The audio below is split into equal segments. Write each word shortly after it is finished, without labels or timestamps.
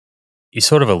you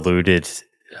sort of alluded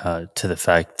to the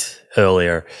fact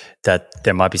earlier that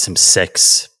there might be some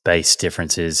sex-based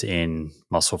differences in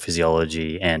muscle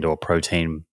physiology and or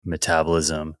protein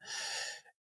metabolism.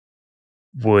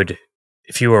 Would,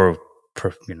 if you were,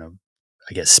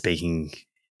 I guess speaking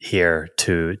here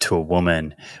to a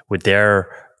woman, would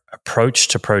their approach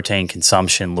to protein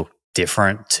consumption look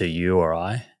different to you or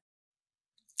I?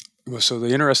 Well, so the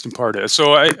interesting part is,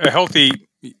 so a healthy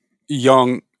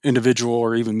young individual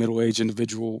or even middle-aged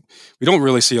individual, we don't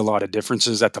really see a lot of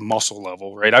differences at the muscle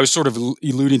level, right? I was sort of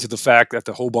alluding to the fact that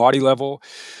the whole body level,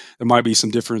 there might be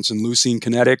some difference in leucine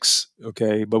kinetics,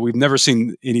 okay, but we've never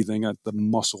seen anything at the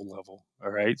muscle level, all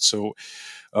right? So,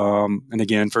 and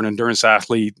again, for an endurance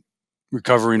athlete,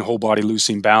 recovering whole body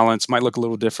leucine balance might look a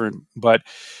little different, but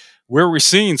where we're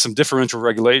seeing some differential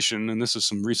regulation, and this is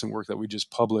some recent work that we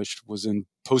just published, was in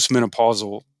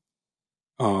postmenopausal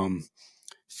um,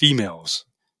 females.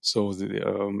 So,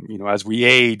 as we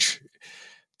age,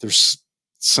 there's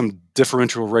some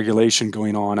differential regulation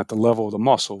going on at the level of the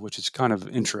muscle, which is kind of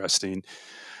interesting.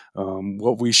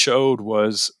 What we showed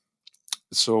was,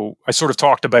 so I sort of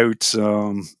talked about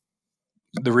the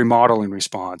remodeling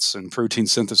response and protein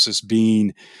synthesis being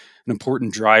an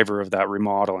important driver of that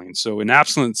remodeling. So in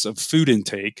absence of food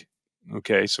intake,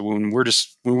 okay, so when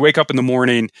we wake up in the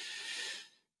morning,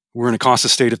 we're in a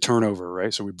constant state of turnover,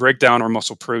 right? So we break down our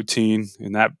muscle protein,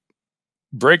 and that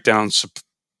breakdown's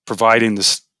providing the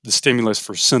stimulus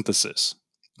for synthesis.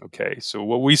 Okay, so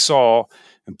what we saw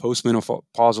in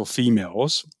postmenopausal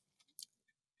females,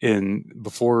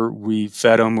 before we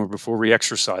fed them or before we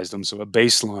exercised them, so at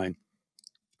baseline,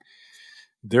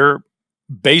 their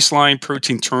baseline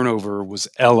protein turnover was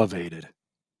elevated.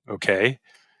 Okay.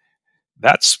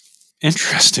 That's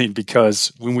interesting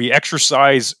because when we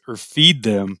exercise or feed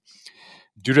them,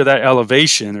 due to that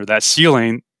elevation or that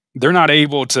ceiling, they're not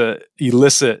able to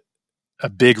elicit a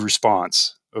big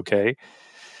response. Okay.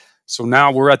 So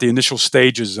now we're at the initial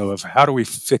stages of how do we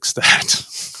fix that?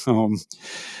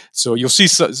 So you'll see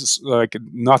like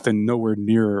nothing nowhere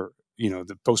near,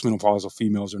 the postmenopausal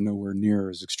females are nowhere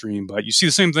near as extreme, but you see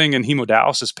the same thing in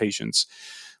hemodialysis patients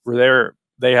where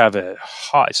they have a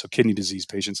high, so kidney disease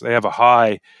patients, they have a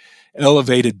high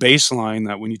elevated baseline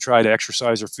that when you try to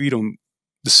exercise or feed them,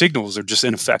 the signals are just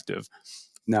ineffective.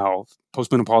 Now,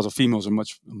 postmenopausal females are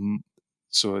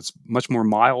so it's much more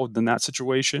mild than that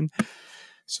situation.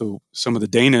 So some of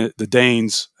the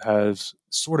Danes have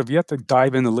sort of yet to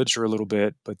dive in the literature a little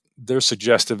bit, but they're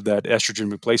suggestive that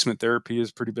estrogen replacement therapy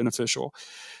is pretty beneficial.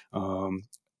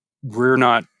 We're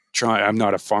not trying, I'm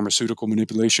not a pharmaceutical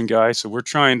manipulation guy, so we're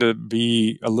trying to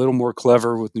be a little more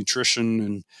clever with nutrition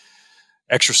and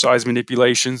exercise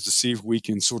manipulations to see if we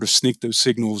can sort of sneak those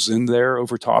signals in there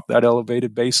over top that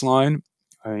elevated baseline.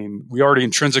 I mean, we already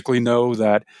intrinsically know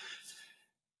that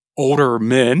older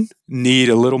men need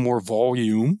a little more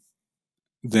volume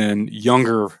than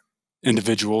younger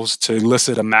individuals to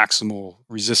elicit a maximal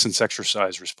resistance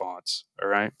exercise response. All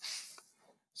right.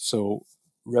 So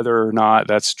whether or not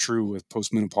that's true with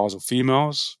postmenopausal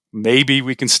females, maybe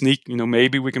we can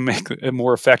maybe we can make it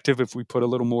more effective if we put a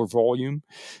little more volume,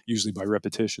 usually by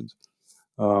repetitions.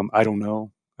 I don't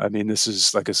know. I mean, this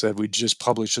is, like I said, we just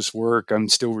published this work. I'm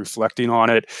still reflecting on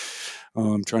it,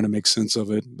 trying to make sense of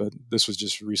it. But this was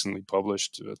just recently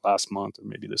published last month or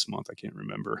maybe this month. I can't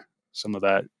remember some of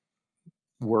that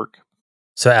work.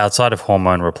 So outside of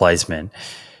hormone replacement,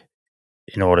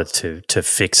 in order to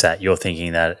fix that, you're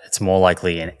thinking that it's more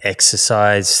likely an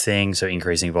exercise thing, so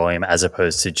increasing volume, as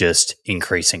opposed to just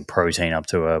increasing protein up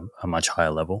to a much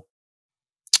higher level?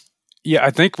 Yeah,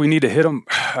 I think we need to hit them.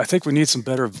 I think we need some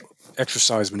better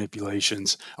exercise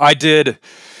manipulations. I did,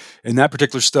 in that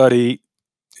particular study,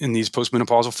 in these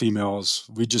postmenopausal females,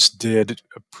 we just did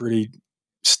a pretty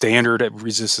standard at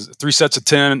resistance, 3 sets of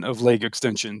 10 of leg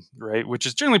extension, right? Which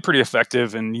is generally pretty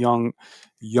effective in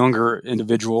younger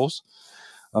individuals.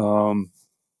 I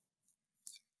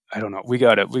don't know. I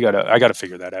gotta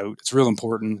figure that out. It's real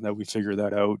important that we figure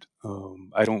that out.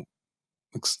 I don't,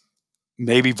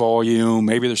 maybe volume,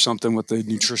 maybe there's something with the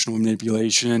nutritional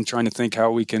manipulation, trying to think how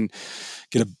we can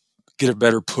get a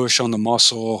better push on the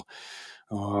muscle.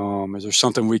 Is there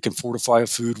something we can fortify a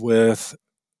food with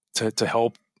to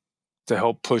help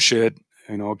push it?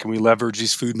 Can we leverage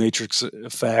these food matrix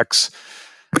effects?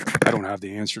 I don't have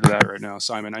the answer to that right now,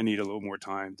 Simon. I need a little more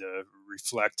time to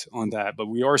reflect on that. But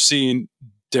we are seeing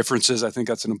differences. I think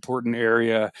that's an important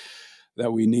area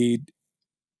that we need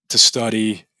to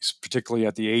study, particularly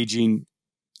at the aging.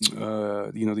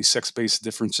 These sex-based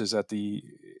differences at the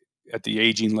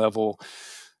aging level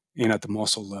and at the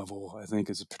muscle level, I think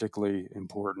is particularly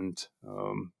important.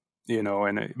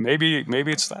 And maybe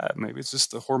it's that. Maybe it's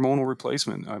just the hormonal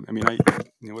replacement. I mean,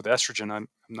 with estrogen, I'm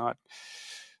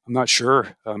not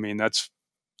sure. I mean,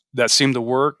 that seemed to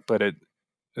work, but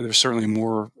there's certainly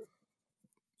more.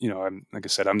 I'm like I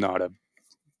said,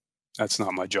 that's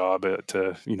not my job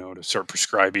to start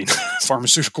prescribing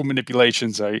pharmaceutical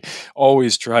manipulations. I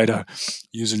always try to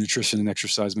use a nutrition and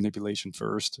exercise manipulation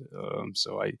first.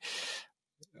 So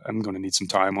I'm going to need some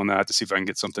time on that to see if I can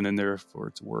get something in there for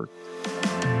it to work.